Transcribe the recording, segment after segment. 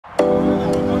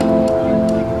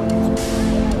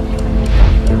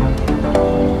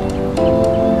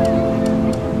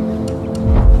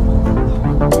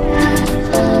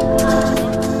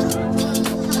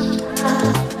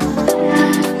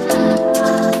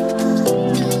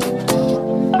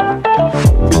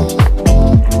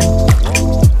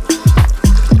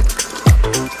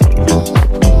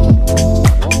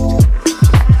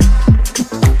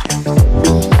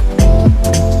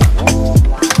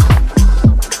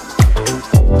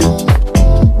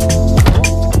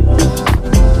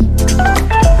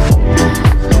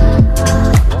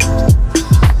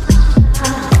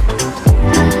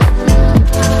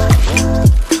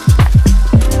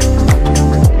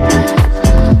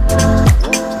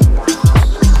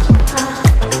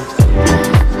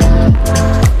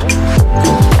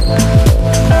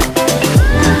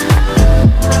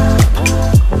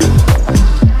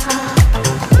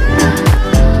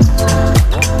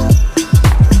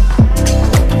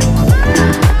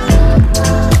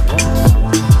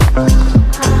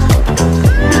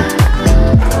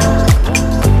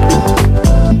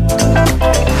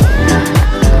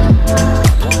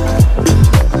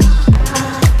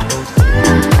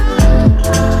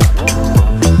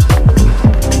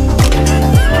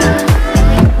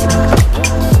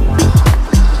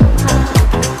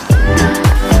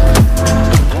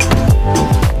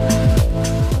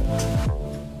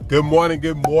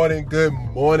Good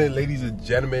morning, ladies and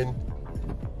gentlemen.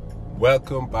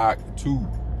 Welcome back to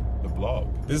the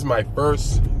vlog. This is my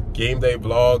first game day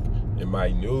vlog in my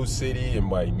new city, in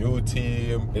my new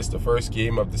team. It's the first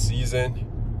game of the season,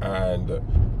 and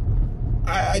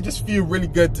I just feel really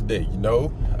good today, you know.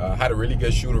 Had a really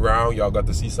good shoot around. Y'all got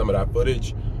to see some of that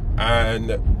footage, and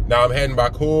now I'm heading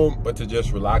back home, but to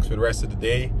just relax for the rest of the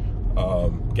day,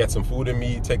 get some food in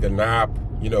me, take a nap,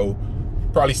 you know.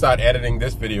 Probably start editing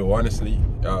this video, honestly.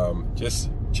 Just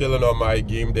chilling on my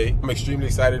game day. I'm extremely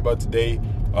excited about today.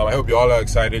 I hope you all are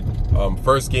excited.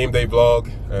 First game day vlog,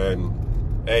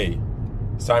 and hey,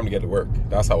 it's time to get to work.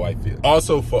 That's how I feel.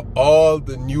 Also, for all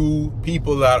the new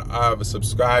people that have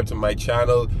subscribed to my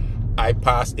channel, I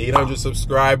passed 800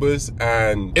 subscribers,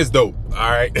 and it's dope. All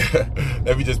right,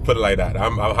 let me just put it like that.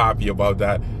 I'm happy about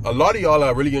that. A lot of y'all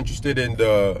are really interested in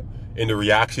the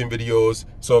reaction videos.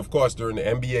 So of course, during the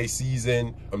NBA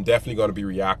season, I'm definitely going to be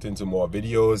reacting to more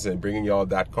videos and bringing y'all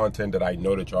that content that I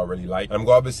know that y'all really like. I'm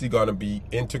obviously going to be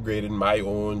integrating my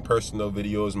own personal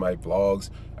videos, my vlogs,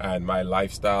 and my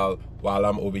lifestyle while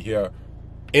I'm over here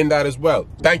in that as well.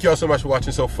 Thank y'all so much for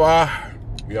watching so far.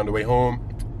 We're on the way home.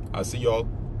 I'll see y'all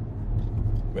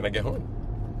when I get home.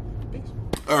 Peace.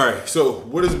 All right, so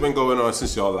what has been going on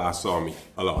since y'all last saw me?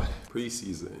 A lot.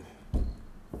 Preseason.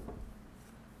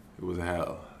 It was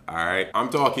hell, all right? I'm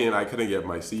talking, I couldn't get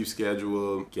my sleep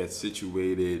schedule, get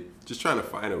situated, just trying to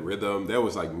find a rhythm. There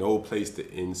was like no place to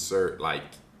insert like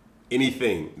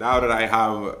anything. Now that I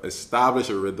have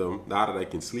established a rhythm, now that I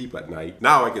can sleep at night,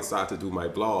 now I can start to do my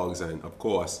vlogs and of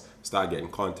course, start getting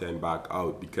content back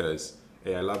out because,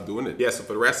 hey, I love doing it. Yeah, so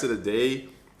for the rest of the day,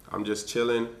 I'm just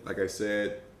chilling, like I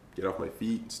said, get off my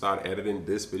feet, start editing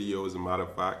this video as a matter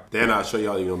of fact. Then I'll show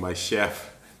y'all, you know, my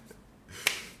chef.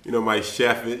 You know, my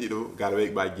chef, you know, gotta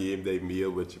make my game day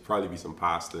meal, which would probably be some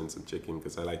pasta and some chicken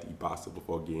because I like to eat pasta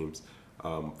before games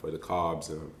for the carbs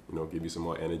and, you know, give you some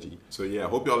more energy. So yeah, I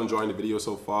hope y'all enjoying the video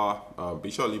so far. Be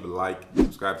sure to leave a like,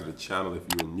 subscribe to the channel if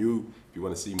you're new. If you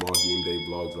want to see more game day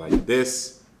vlogs like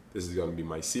this is gonna be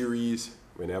my series.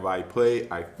 Whenever I play,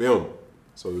 I film.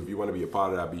 So if you want to be a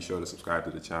part of that, be sure to subscribe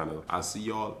to the channel. I'll see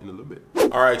y'all in a little bit.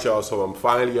 All right, y'all, so I'm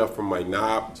finally up from my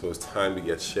nap. So it's time to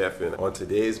get chefing. On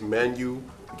today's menu,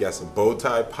 we got some bow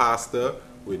tie pasta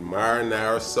with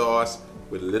marinara sauce,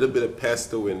 with a little bit of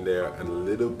pesto in there and a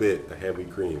little bit of heavy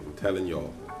cream. I'm telling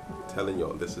y'all,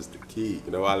 this is the key.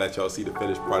 You know, I'll let y'all see the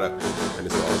finished product and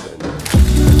it's all said and done.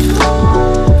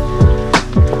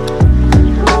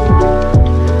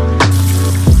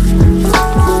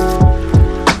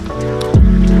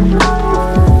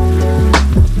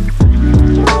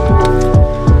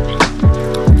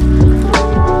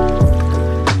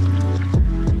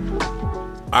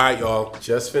 Alright, y'all,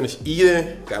 just finished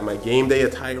eating, got my game day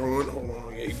attire on, hold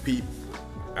on, hey peep,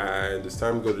 and it's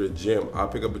time to go to the gym. I'll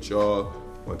pick up with y'all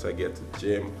once I get to the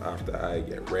gym, after I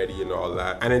get ready and all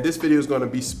that. And then this video is gonna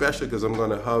be special because I'm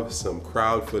gonna have some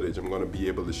crowd footage. I'm gonna be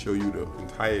able to show you the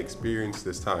entire experience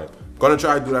this time. I'm gonna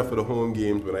try to do that for the home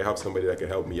games when I have somebody that can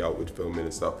help me out with filming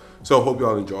and stuff. So hope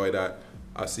y'all enjoy that.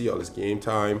 I'll see y'all, it's game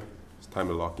time. It's time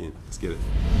to lock in, let's get it.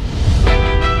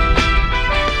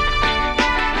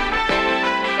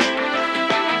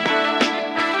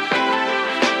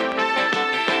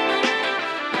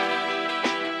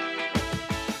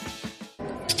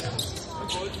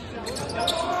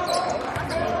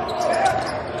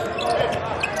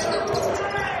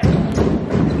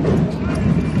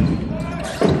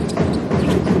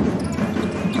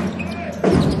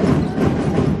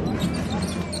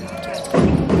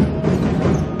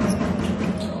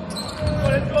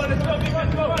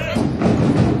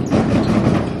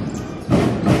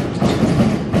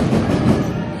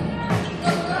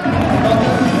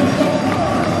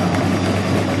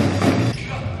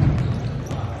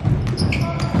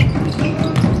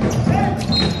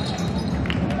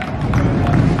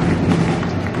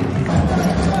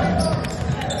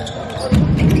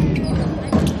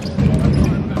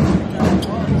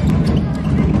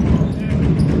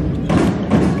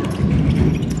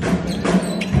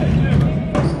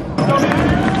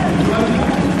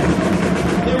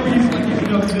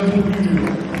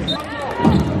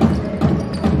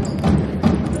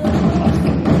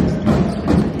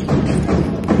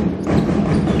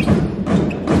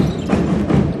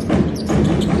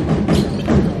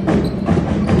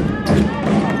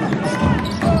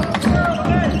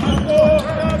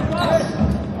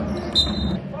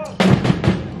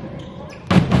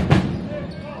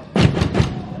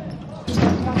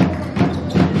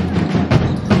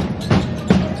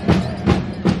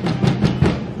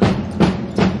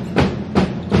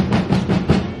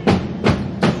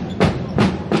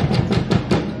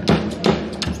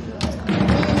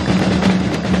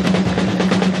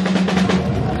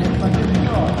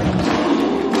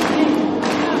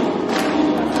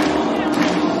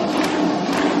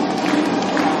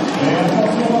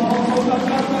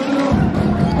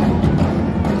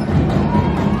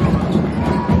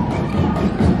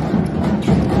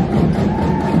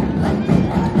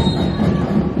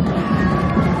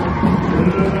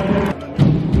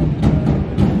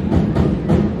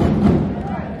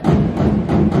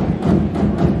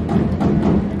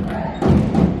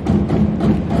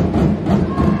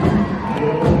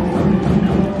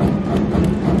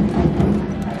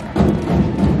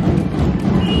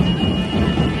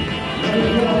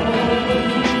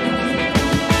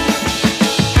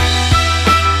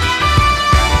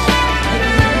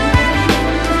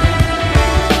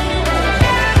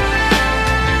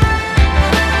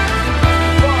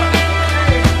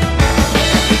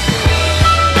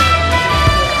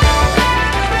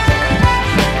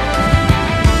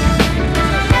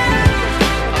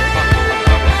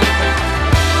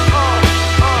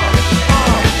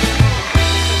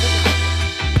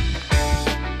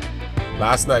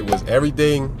 Last night was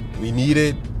everything we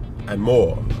needed and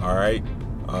more, all right?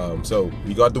 So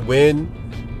we got the win.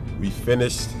 We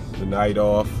finished the night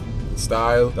off in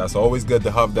style. That's always good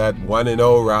to have that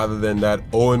 1-0 rather than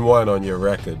that 0-1 on your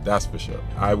record, that's for sure.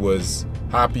 I was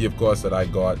happy, of course, that I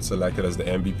got selected as the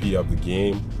MVP of the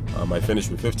game. I finished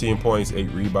with 15 points,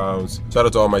 8 rebounds. Shout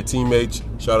out to all my teammates.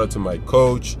 Shout out to my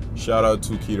coach. Shout out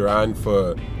to Kiran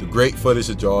for the great footage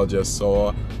that y'all just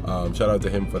saw. Shout out to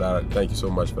him for that. Thank you so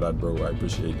much for that, bro. I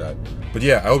appreciate that. But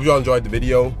yeah, I hope y'all enjoyed the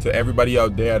video. To everybody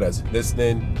out there that's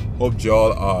listening, hope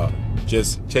y'all are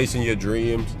just chasing your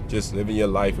dreams, just living your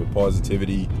life with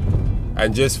positivity,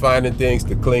 and just finding things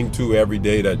to cling to every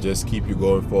day that just keep you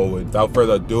going forward. Without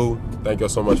further ado, thank y'all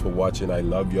so much for watching. I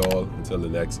love y'all. Until the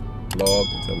next vlog,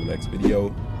 until the next video.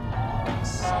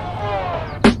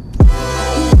 Peace.